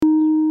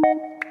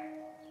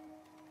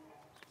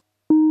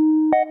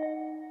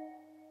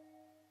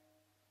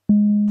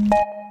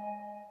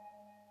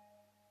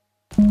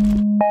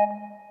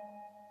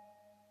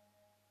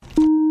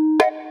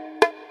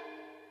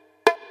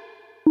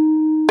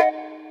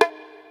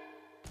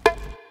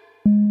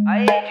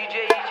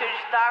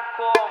tá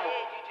como?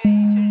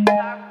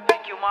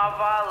 Fique uma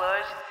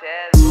avalanche, cê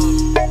é louco.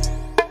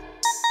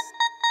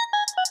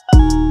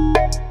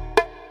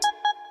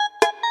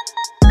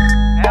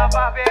 É a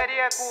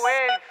Barbearia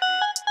Coelho, fi.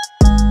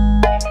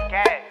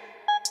 Esquece.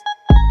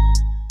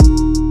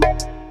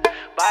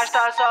 Basta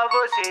só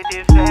você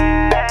ter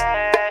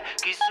fé,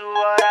 que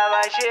sua hora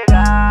vai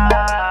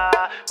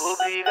chegar.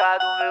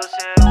 Obrigado, meu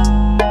Senhor.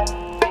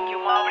 Fique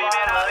uma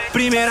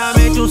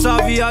primeiramente um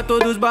salve a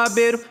todos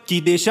barbeiros, que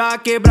deixa a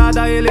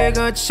quebrada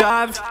elegante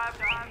chave.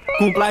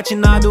 Com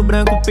platinado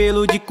branco,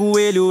 pelo de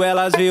coelho,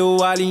 elas vê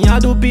o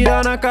alinhado,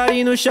 pira na cara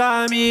e no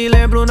charme.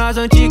 Lembro nas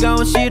antigas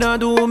uns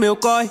tirando o meu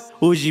corre.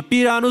 Hoje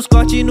pira nos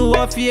cortes, no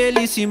off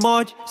ele se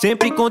morde.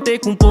 Sempre contei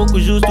com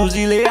poucos justos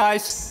e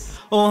leais,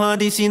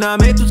 honrando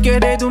ensinamentos que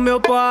herdei do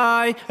meu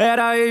pai.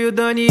 Era eu e o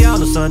Daniel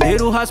no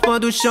sandeiro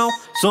raspando o chão,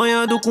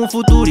 sonhando com o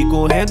futuro e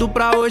correndo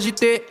pra hoje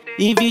ter.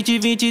 Em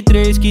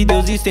 2023 que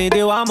Deus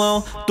estendeu a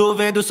mão, tô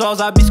vendo só os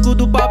rabiscos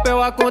do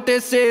papel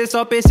acontecer.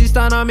 Só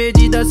persista na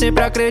medida,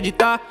 sempre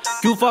acreditar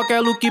que o foco é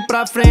look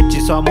pra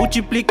frente, só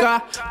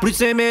multiplicar. Pros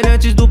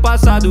semelhantes do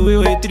passado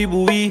eu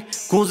retribuir,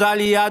 com os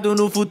aliados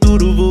no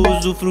futuro vou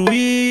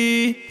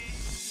usufruir.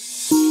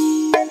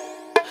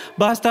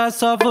 Basta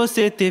só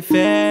você ter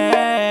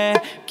fé,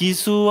 que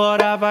sua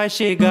hora vai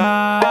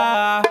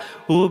chegar.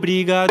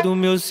 Obrigado,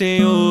 meu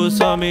Senhor,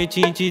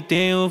 somente em ti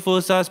tenho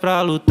forças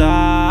pra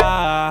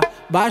lutar.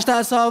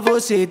 Basta só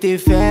você ter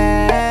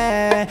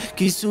fé,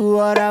 que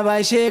sua hora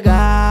vai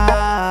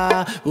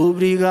chegar.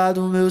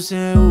 Obrigado, meu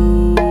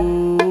Senhor.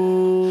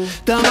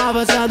 Tamo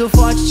avançando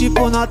forte,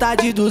 tipo nota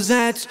de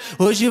 200.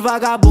 Hoje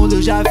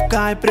vagabundo já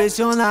fica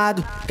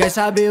impressionado. Quer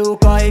saber o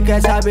corre,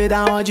 quer saber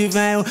da onde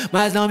venho,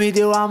 mas não me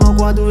deu a mão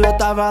quando eu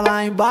tava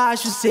lá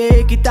embaixo.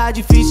 Sei que tá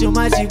difícil,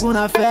 mas sigo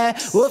na fé.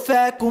 Ô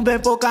fé com bem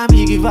pouca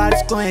amiga e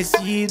vários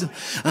conhecidos.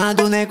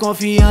 Ando nem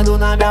confiando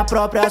na minha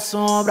própria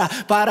sombra,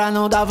 para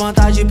não dar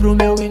vantagem pro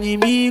meu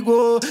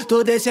inimigo.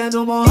 Tô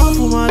descendo um morrão,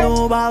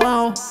 fumando um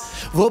balão.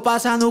 Vou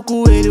passar no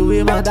coelho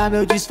e mandar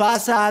meu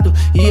disfarçado.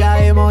 E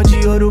aí, mão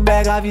de ouro,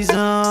 pega a visão.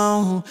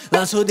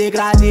 Lanço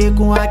degradê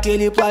com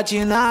aquele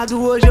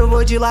platinado. Hoje eu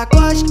vou de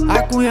Lacoste,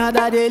 a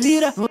cunhada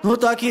delira. No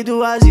toque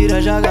do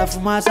Azira, joga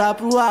fumaça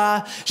pro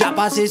ar. Já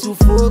passei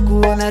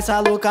sufoco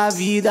nessa louca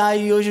vida,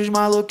 e hoje os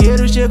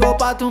maloqueiros chegou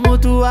pra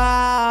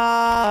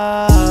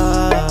tumultuar.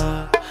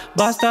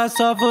 Basta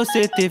só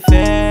você ter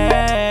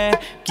fé,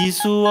 que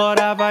sua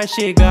hora vai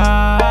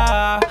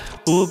chegar.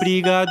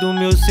 Obrigado,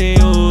 meu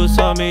Senhor,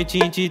 somente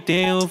em ti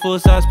tenho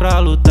forças pra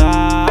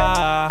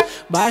lutar.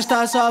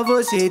 Basta só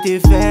você ter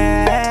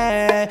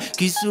fé,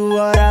 que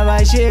sua hora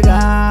vai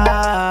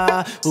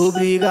chegar.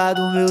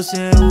 Obrigado, meu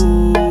Senhor.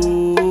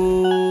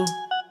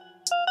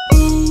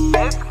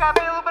 Esse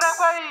cabelo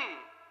branco aí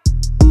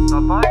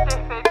só pode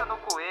ter feito no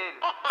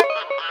coelho.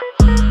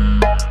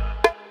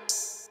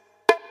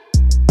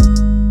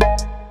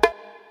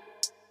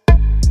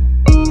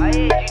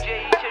 Aí,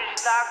 DJ Richa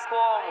tá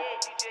como?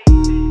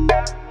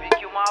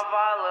 Fique uma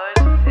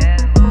avalanche, cê é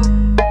louco.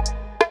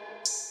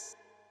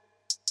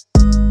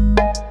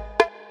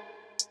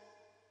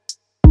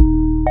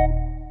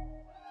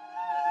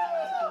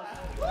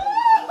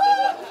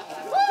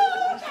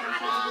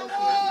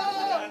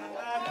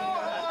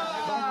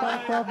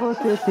 Basta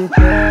você ter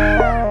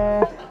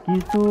fé, que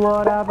sua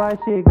hora vai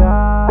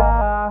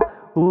chegar.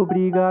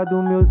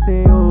 Obrigado, meu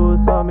Senhor,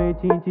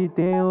 somente em ti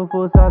tenho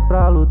forças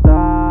pra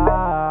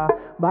lutar.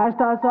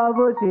 Basta só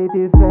você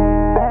ter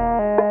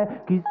fé,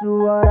 que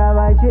sua hora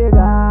vai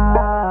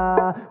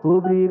chegar.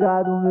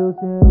 Obrigado, meu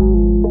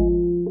Senhor.